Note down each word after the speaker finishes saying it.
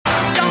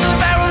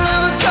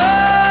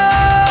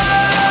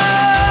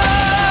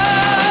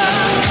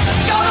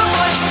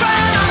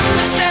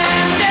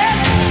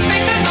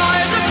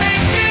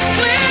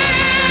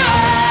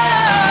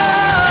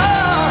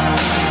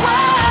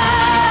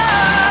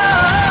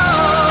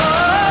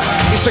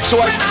26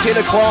 away from 10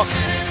 o'clock.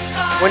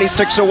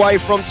 26 away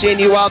from 10.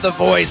 You are the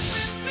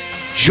voice.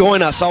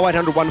 Join us,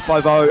 0800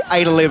 150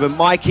 811.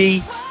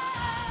 Mikey,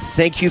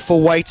 thank you for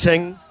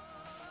waiting.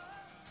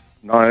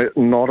 No,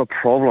 not a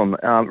problem.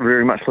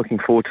 Very much looking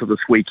forward to this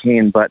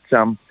weekend. But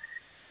can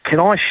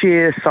I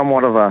share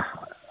somewhat of a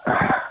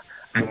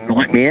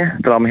nightmare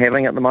that I'm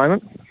having at the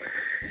moment?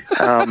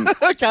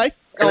 Okay,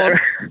 go on.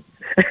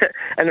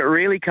 And it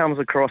really comes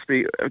about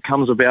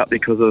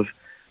because of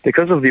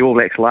the All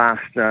Blacks'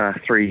 last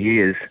 3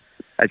 years.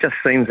 It just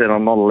seems that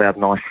I'm not allowed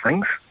nice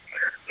things.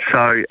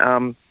 So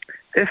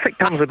if it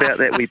comes about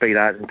that we beat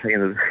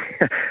Argentina,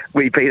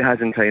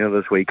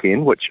 this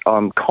weekend, which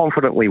I'm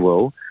confident we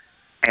will,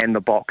 and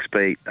the Box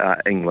beat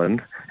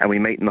England, and we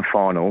meet in the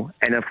final,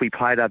 and if we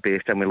played our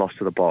best and we lost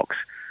to the Box,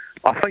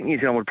 I think New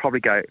Zealand would probably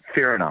go,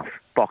 fair enough,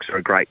 Box are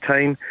a great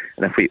team,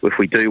 and if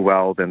we do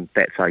well, then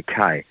that's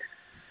okay.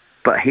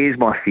 But here's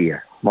my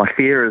fear. My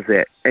fear is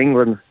that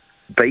England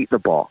beat the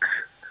Box,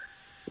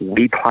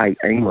 we play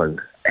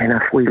England, and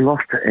if we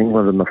lost to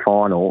England in the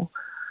final,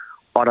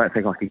 I don't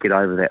think I could get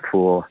over that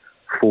for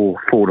 4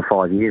 to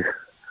 5 years.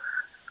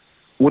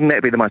 Wouldn't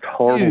that be the most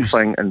horrible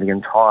thing in the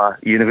entire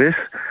universe?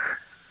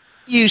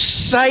 You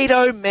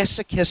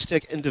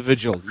sadomasochistic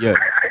individual, you,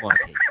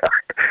 Mikey.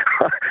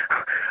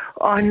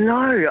 I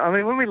know. I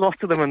mean, when we lost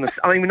to them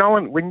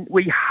when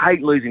we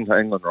hate losing to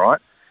England, right?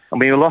 I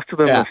mean, we lost to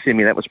them in the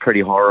semi, that was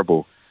pretty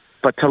horrible.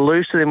 But to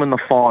lose to them in the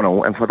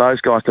final and for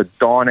those guys to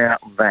dine out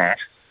that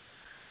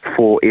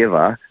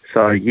forever,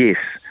 so yes,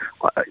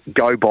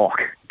 go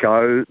Bok,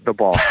 go the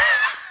Bok.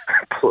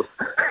 But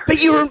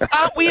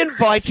aren't we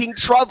inviting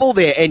trouble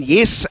there? And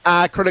yes,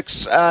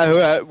 critics who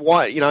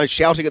are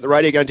shouting at the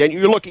radio going down,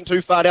 you're looking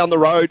too far down the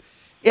road.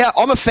 Yeah,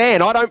 I'm a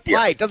fan. I don't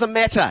play. It doesn't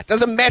matter.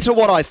 Doesn't matter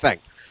what I think.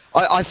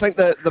 I think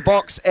that the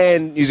Box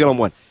and New Zealand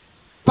win.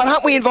 But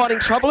aren't we inviting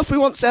trouble if we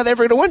want South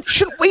Africa to win?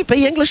 Shouldn't we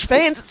be English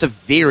fans? It's a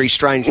very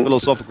strange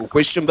philosophical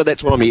question, but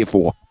that's what I'm here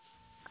for.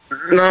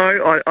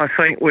 No, I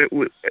think we're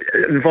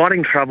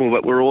inviting trouble,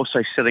 but we're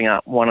also setting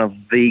up one of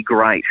the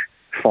great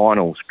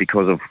finals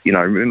because of,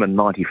 remember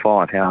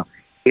 95, how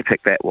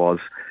epic that was.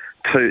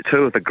 Two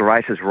of the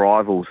greatest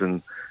rivals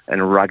in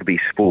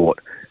rugby sport.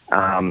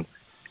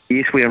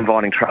 Yes, we're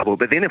inviting trouble,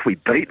 but then if we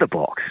beat the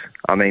Box,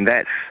 I mean,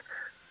 that's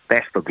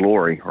the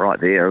glory right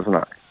there, isn't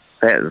it?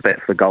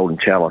 That's the golden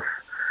chalice.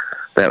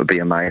 That would be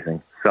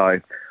amazing. So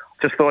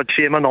just thought I'd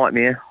share my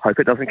nightmare. Hope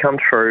it doesn't come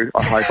true.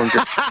 I hope I'm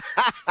just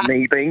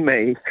me being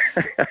me.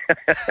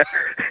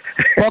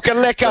 Boca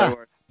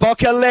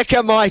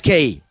Lecker,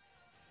 Mikey.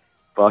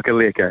 Boca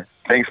Lecker.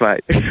 Thanks,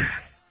 mate.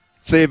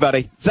 See you,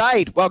 buddy.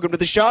 Zaid, welcome to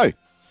the show.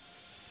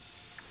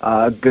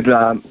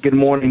 Good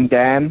morning,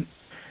 Dan.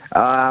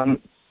 On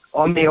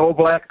the All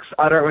Blacks,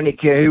 I don't really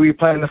care who we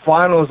play in the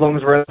final as long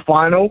as we're in the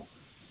final.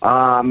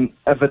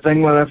 If it's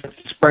England, if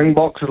it's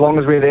Springboks, as long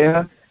as we're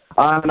there.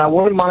 And I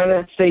wouldn't mind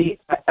to see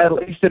at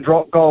least a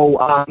drop goal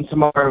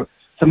tomorrow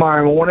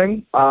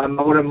morning. I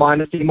wouldn't mind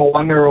to see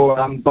Mwanga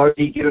or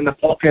Bodie get in the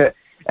pocket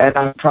and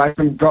try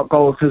some drop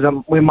goals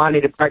because we might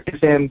need to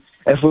practice them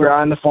if we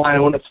are in the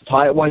final and it's a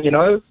tight one,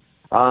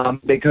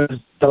 because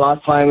the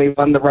last time we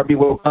won the Rugby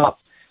World Cup,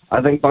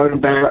 I think Bowden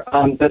Barrett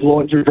did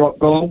launch a drop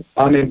goal.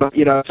 I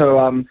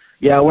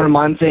wouldn't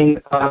mind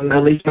seeing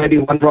at least maybe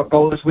one drop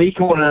goal this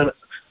week or at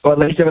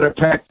least a bit of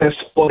practice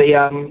for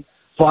the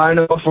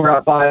final if we're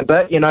up by a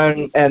bit,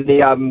 and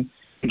the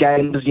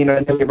games,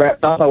 nearly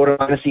wrapped up. I wouldn't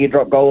mind to see a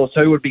drop goal or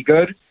two would be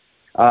good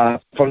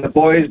from the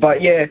boys.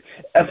 But yeah,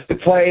 if we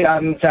play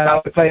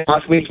how we played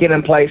last weekend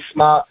and play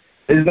smart,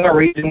 there's no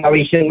reason why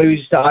we shouldn't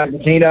lose to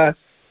Argentina.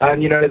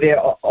 They're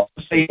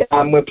obviously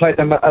we played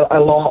them a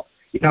lot.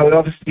 We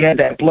obviously had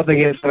that blip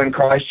against them in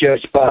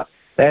Christchurch, but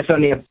that's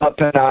only a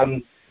blip.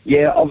 And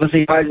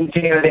obviously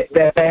Argentina,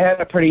 they had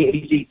a pretty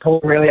easy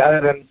pull really,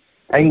 other than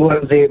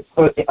England, they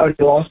only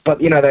lost, but,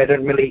 they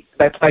didn't really,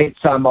 they played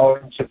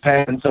Samoa and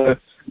Japan, so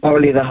not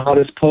really the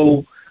hardest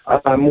pull.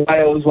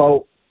 Wales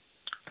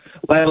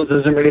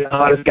isn't really the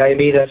hardest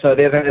game either, so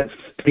they've had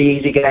pretty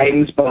easy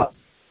games, but,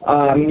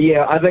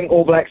 I think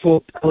All Blacks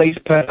will at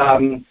least put,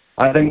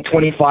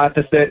 25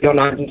 to 30 on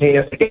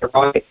Argentina to get it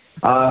right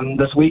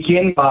this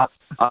weekend, but,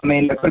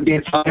 it could be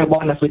a tight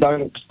one if we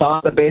don't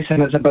start the best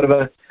and it's a bit of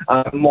a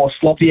more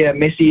sloppier,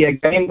 messier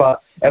game,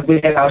 but if we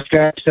have our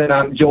straps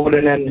and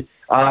Jordan and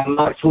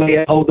Mark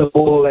Flair hold the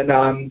ball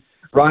and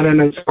run in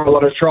and score a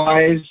lot of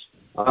tries,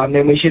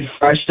 then we should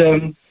thrash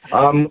them.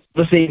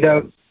 Obviously,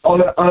 the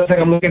other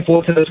thing I'm looking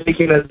forward to this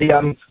weekend is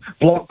the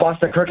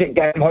blockbuster cricket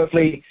game.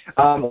 Hopefully,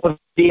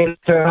 India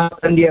turn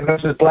up, India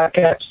versus Black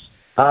Caps.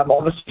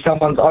 Obviously,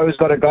 someone's always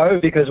got to go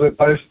because we're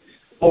both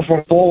 4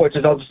 from 4, which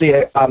is obviously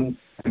a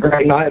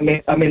great night.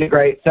 A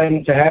great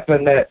thing to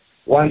happen that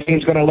one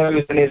team's going to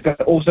lose and there's going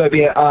to also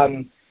be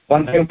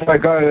one team for a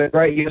go, a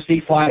great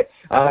UFC fight,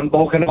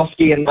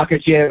 Volkanovski and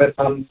Makachev,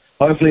 and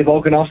hopefully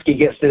Volkanovski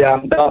gets the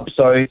dub.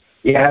 So,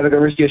 have a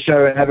good rest of your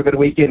show and have a good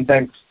weekend.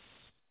 Thanks.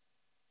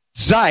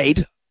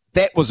 Zaid,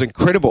 that was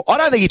incredible. I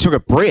don't think he took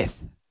a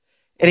breath.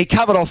 And he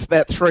covered off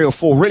about 3 or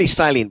 4 really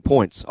salient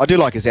points. I do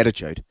like his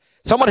attitude.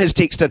 Someone has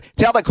texted,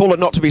 tell that caller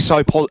not to be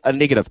so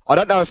negative. I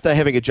don't know if they're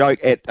having a joke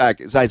at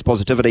Zane's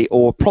positivity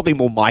or probably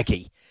more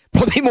Mikey.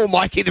 Probably more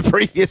Mikey the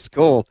previous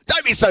call.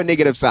 Don't be so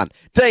negative, son.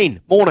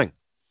 Dean, morning.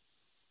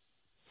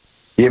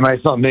 Yeah, mate,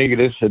 it's not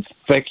negative. It's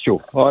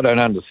factual. I don't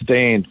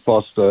understand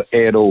Foster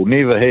at all.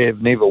 Never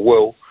have, never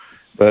will.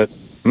 But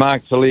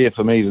Mark Talia,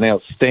 for me, is an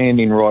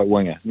outstanding right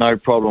winger. No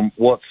problem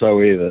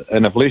whatsoever.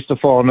 And if Lester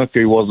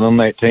Whaonuku wasn't in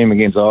that team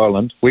against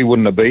Ireland, we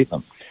wouldn't have beat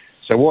them.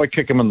 So why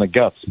kick him in the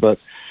guts? But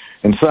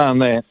in saying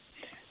that,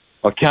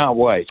 I can't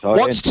wait.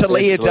 What's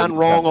Talia done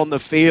wrong on the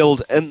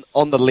field and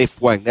on the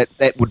left wing?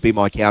 That would be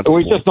my counter.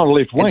 Well, he's just not a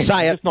left wing. And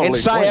say it.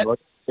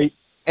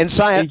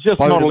 He's just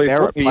not a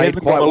left wing. He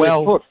played quite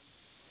well.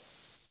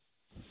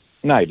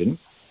 No, he didn't.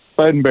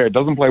 Bowden Barrett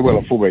doesn't play well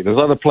at fullback. There's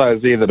other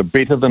players there that are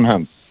better than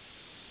him.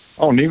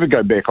 I'll never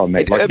go back on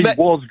that. Like, he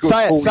was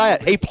good. Say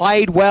it. He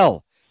played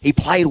well. He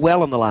played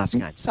well in the last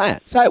game. Say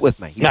it. Say it with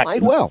me. He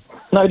played well.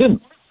 No, he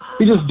didn't.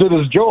 He just did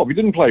his job. He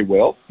didn't play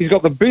well. He's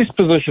got the best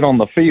position on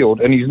the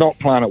field, and he's not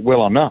playing it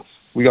well enough.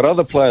 We got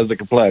other players that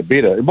can play it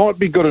better. It might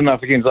be good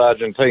enough against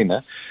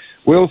Argentina.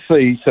 We'll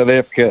see South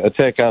Africa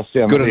attack us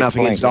down good the enough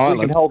flank. Against Ireland.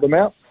 We can hold them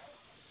out.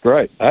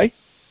 Great, eh?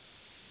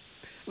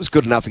 It was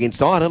good enough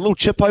against Ireland. A little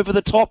chip over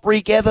the top,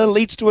 regather,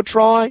 leads to a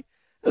try.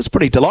 It was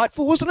pretty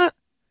delightful, wasn't it?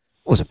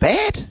 It wasn't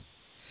bad.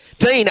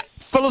 Dean,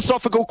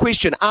 philosophical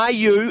question. Are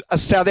you a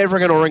South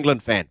African or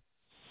England fan?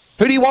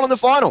 Who do you want in the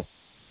final?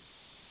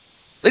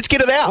 Let's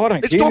get it out.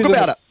 Let's talk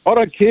about it. I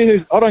don't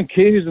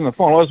care who's in the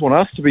final. I just want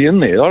us to be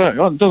in there.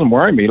 It doesn't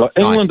worry me. Like,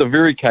 England are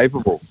very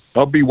capable.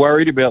 I'll be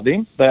worried about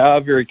them. They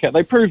are very capable.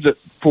 They proved it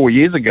 4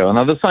 years ago, and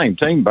they're the same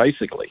team,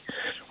 basically,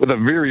 with a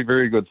very,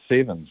 very good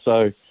 7.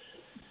 So,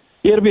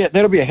 yeah,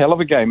 that'll be a hell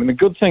of a game. And the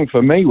good thing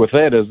for me with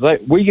that is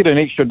that we get an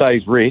extra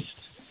day's rest,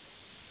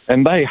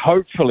 and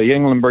hopefully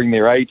England bring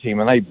their A-team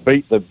and they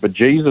beat the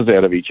bejesus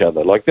out of each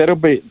other. Like,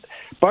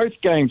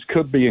 both games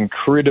could be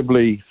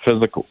incredibly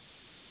physical.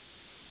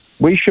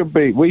 We should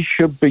be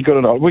good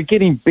enough. We're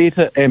getting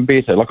better and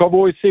better. Like I've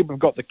always said, we've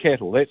got the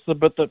cattle. That's the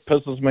bit that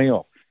pisses me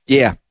off.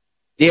 Yeah,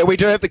 we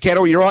do have the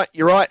cattle. You're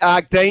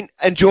right. Dean,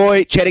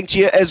 enjoy chatting to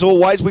you as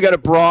always. We go to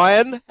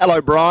Brian. Hello,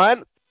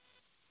 Brian.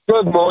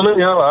 Good morning.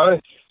 Hello.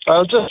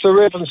 Just a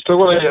reference to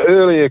one of your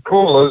earlier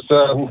callers.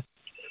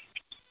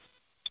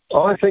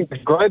 I think the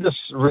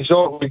greatest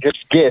result we could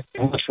get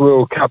in this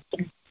World Cup,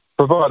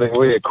 providing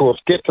we, of course,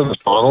 get to the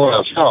final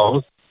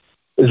ourselves,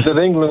 is that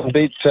England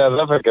beat South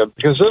Africa.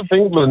 Because if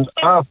England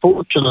are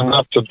fortunate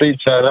enough to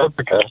beat South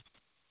Africa,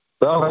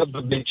 they'll have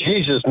the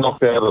bejesus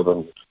knocked out of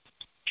them.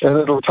 And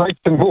it'll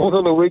take them more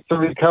than a week to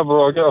recover.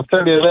 I'll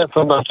tell you that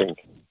for nothing.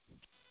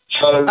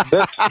 So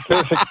that's the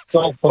perfect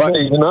result for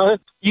me, you know.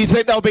 You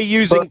think they'll be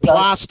using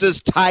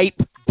plasters,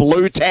 tape,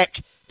 blue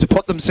tack to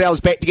put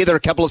themselves back together, a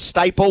couple of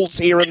staples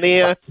here and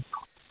there?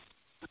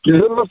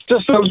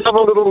 Just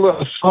another little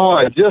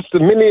aside. Just a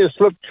mini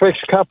slip, fresh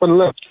cup and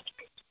lift.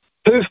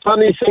 2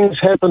 funny things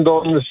happened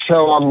on the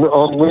show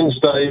on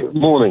Wednesday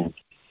morning.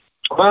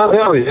 Grant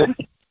Elliott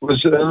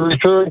was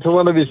referring to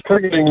one of his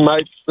cricketing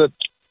mates that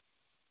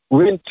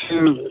went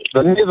to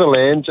the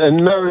Netherlands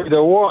and married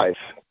a wife.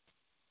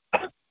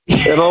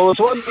 And I was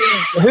wondering,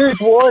 whose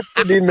wife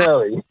did he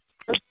marry?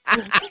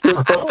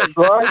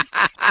 Right?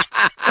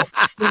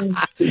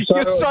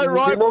 You're so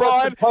right,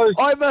 Brian.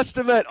 I must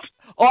admit,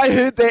 I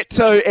heard that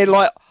too, and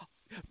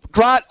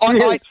Grant,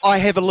 I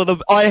have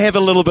a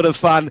little bit of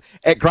fun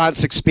at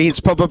Grant's expense,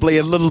 probably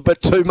a little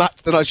bit too much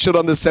than I should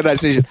on this Saturday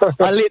session.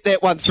 I let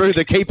that one through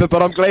the keeper,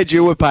 but I'm glad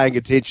you were paying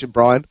attention,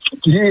 Brian.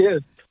 Yeah.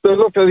 So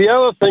look, the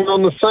other thing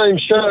on the same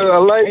show,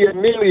 a lady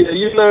Amelia,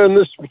 in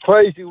this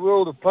crazy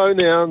world of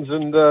pronouns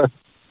and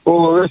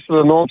all the rest of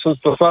the nonsense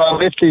the far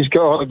lefties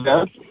go on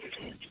about,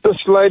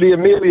 this lady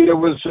Amelia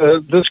was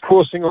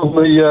discoursing on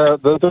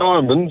the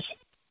diamonds,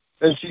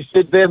 and she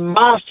said they're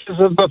masters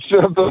of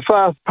the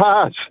fast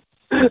pass.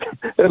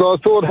 And I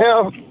thought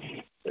how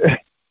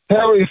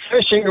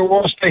refreshing it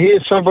was to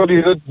hear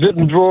somebody that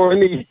didn't draw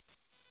any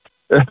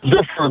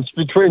difference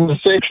between the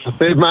sexes.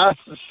 They're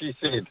masters, she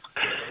said.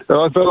 And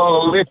I thought,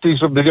 the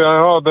lefties would be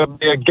going, they'd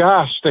be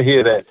aghast to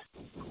hear that.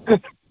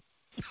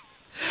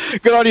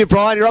 Good on you,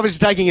 Brian. You're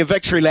obviously taking a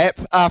victory lap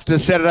after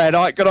Saturday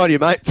night. Good on you,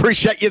 mate.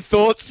 Appreciate your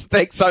thoughts.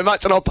 Thanks so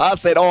much, and I'll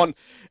pass that on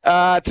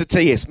to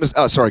TS.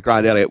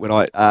 Grant Elliott, when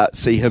I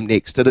see him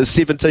next. It is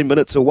 17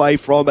 minutes away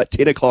from at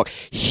 10 o'clock.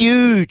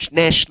 Huge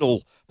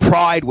national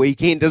pride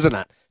weekend, isn't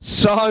it?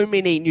 So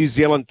many New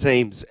Zealand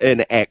teams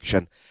in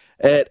action.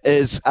 It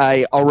is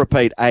I'll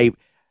repeat, a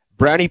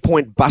brownie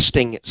point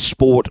busting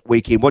sport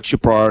weekend. What's your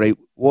priority?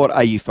 What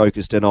are you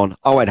focused in on?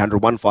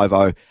 0800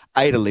 150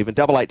 811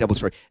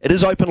 8833. It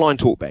is open line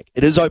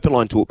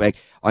talkback.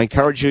 I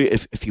encourage you,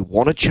 if you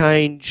want to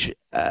change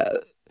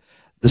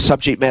the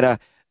subject matter,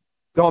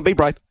 go on, be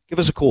brave. Give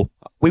us a call.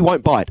 We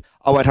won't bite.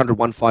 0800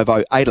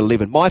 150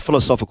 811. My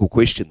philosophical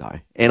question, though,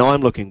 and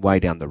I'm looking way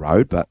down the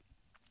road, but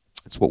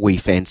it's what we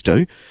fans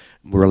do.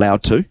 We're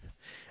allowed to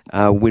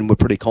when we're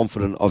pretty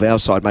confident of our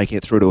side making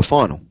it through to a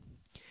final.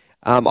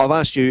 I've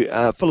asked you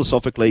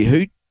philosophically,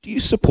 who do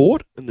you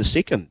support in the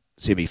second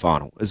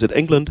semi-final? Is it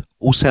England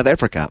or South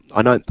Africa?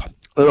 I know,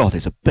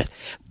 there's a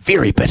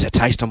very bitter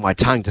taste on my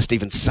tongue just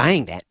even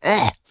saying that.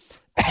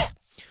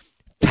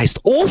 Tastes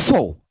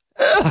awful.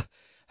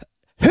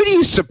 Who do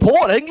you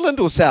support, England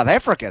or South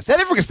Africa?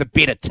 South Africa's the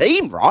better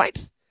team,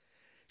 right?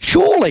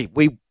 Surely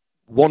we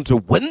want to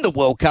win the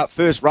World Cup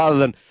first rather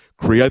than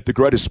create the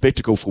greatest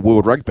spectacle for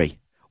world rugby.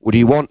 Or do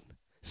you want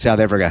South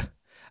Africa?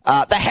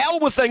 The hell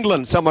with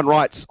England, someone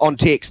writes on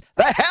text.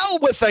 The hell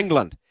with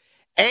England.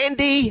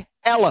 Andy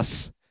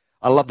Ellis.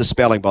 I love the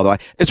spelling, by the way.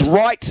 It's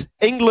right.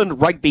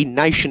 England rugby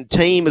nation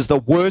team is the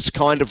worst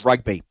kind of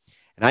rugby.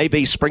 An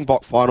AB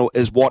Springbok final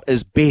is what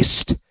is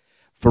best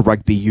for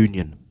rugby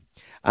union.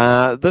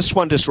 This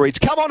one just reads,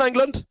 come on,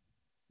 England,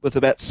 with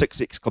about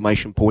 6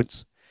 exclamation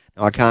points.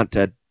 Now, I can't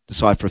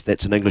decipher if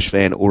that's an English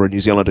fan or a New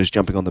Zealander who's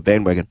jumping on the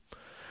bandwagon.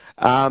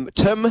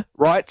 Tim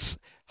writes,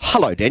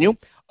 hello, Daniel.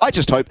 I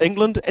just hope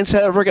England and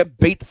South Africa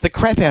beat the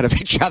crap out of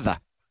each other.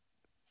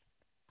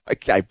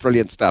 Okay,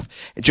 brilliant stuff.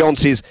 And John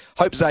says,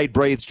 hope Zaid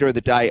breathes during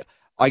the day.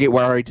 I get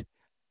worried.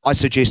 I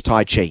suggest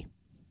Tai Chi.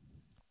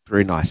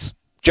 Very nice.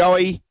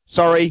 Joey,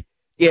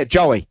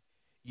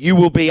 you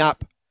will be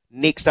up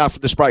next after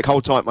this break.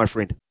 Hold tight, my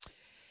friend.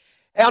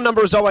 Our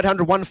number is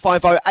 0800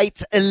 150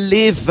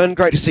 811.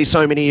 Great to see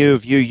so many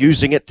of you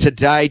using it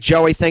today.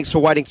 Joey, thanks for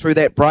waiting through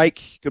that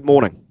break. Good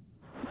morning.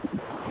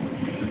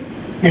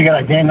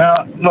 Yeah, Dan.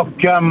 Look,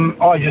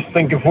 I just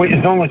think as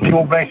long as the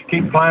All Blacks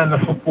keep playing the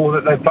football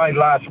that they played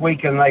last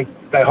week and they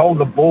hold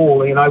the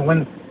ball, you know,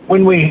 when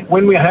we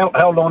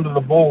held on to the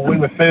ball, we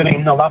were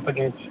 13-0 up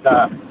against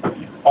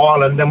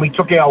Ireland, and we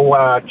took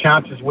our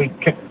chances. We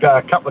kicked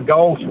a couple of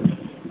goals,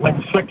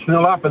 went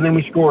 6-0 up, and then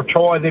we score a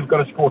try. They've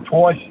got to score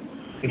twice.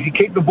 If you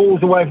keep the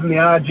balls away from the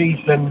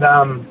RGs and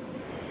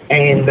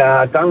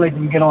don't let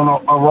them get on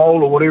a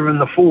roll or whatever in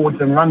the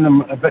forwards and run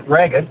them a bit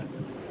ragged,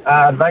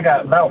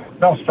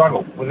 they'll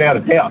struggle without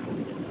a doubt.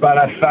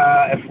 But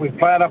if we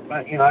play it up,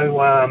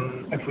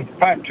 if we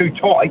play it too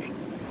tight,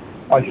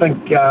 I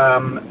think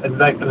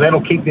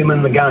that'll keep them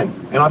in the game.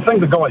 And I think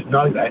the guys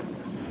know that.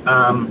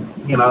 I'm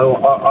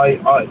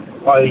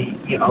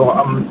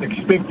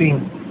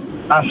expecting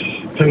us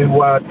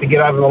to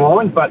get over the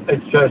line, but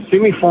it's a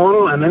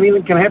semi-final and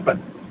anything can happen,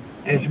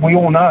 as we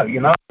all know. You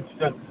know,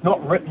 it's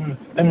not written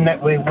in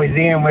that we're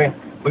there and we're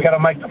going to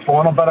make the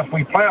final. But if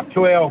we play up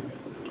to our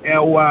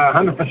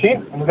 100%,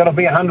 and we've got to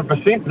be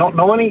 100%, not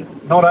 90,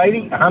 not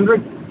 80,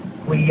 100.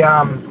 We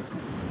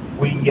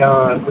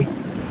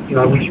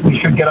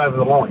should get over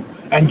the line.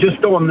 And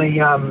just on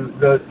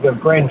the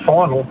grand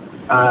final,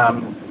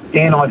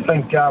 Dan, I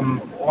think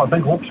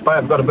Hawke's Bay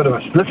have got a bit of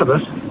a sniff of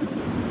this.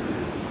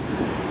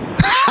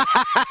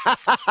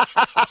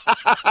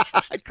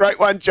 Great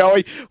one,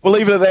 Joey. We'll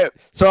leave it at that.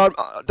 So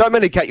I don't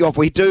mean to cut you off.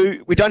 We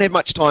don't have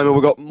much time, and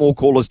we've got more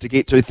callers to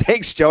get to.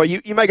 Thanks,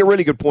 Joey. You make a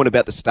really good point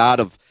about the start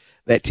of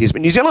that test.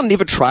 But New Zealand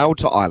never trailed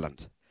to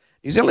Ireland.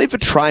 New Zealand never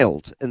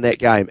trailed in that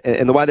game.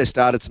 And the way they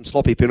started, some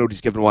sloppy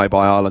penalties given away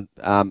by Ireland,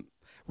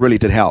 really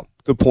did help.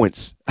 Good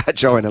points,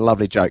 Joey, and a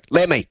lovely joke.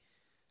 Lemmy.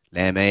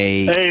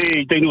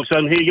 Hey, Daniel,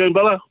 son. How you going,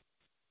 brother?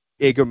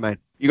 Yeah, good, man.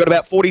 You got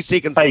about 40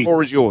 seconds. The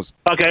floor is yours.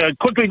 Okay,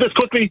 quickly.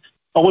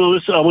 I want to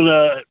listen.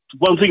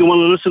 One thing I want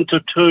to listen to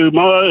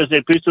tomorrow is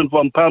that person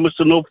from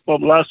Palmerston North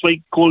from last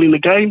week calling the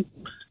game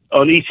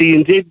on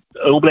ECNZ,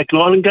 All Black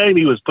and Ireland game.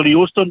 He was pretty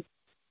awesome.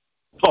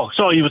 Oh,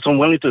 sorry, he was from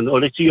Wellington. Oh,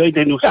 that's you,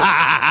 Daniel.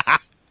 But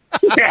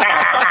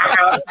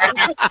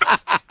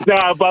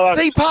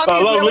see, Palmy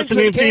and Wellington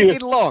can't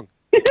get along.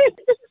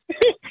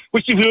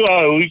 We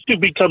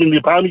should be coming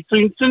to Palmy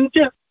soon, shouldn't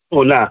you?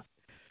 Or nah?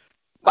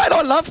 Mate,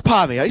 I love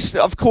Palmy.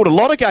 I've called a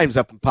lot of games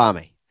up in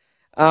Palmy.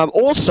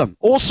 Awesome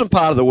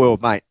part of the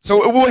world, mate. So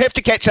we'll have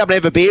to catch up and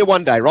have a beer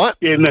one day, right?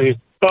 Yeah, no.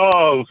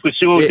 Oh, for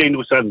sure,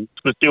 Daniel, son.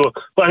 For sure.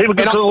 But have a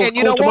good call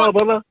tomorrow,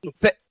 brother.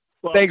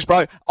 Thanks,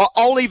 bro.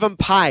 I'll even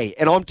pay,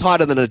 and I'm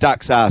tighter than a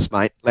duck's ass,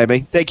 mate, Lemmy.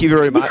 Thank you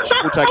very much.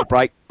 We'll take a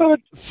break.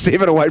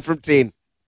 7 away from 10.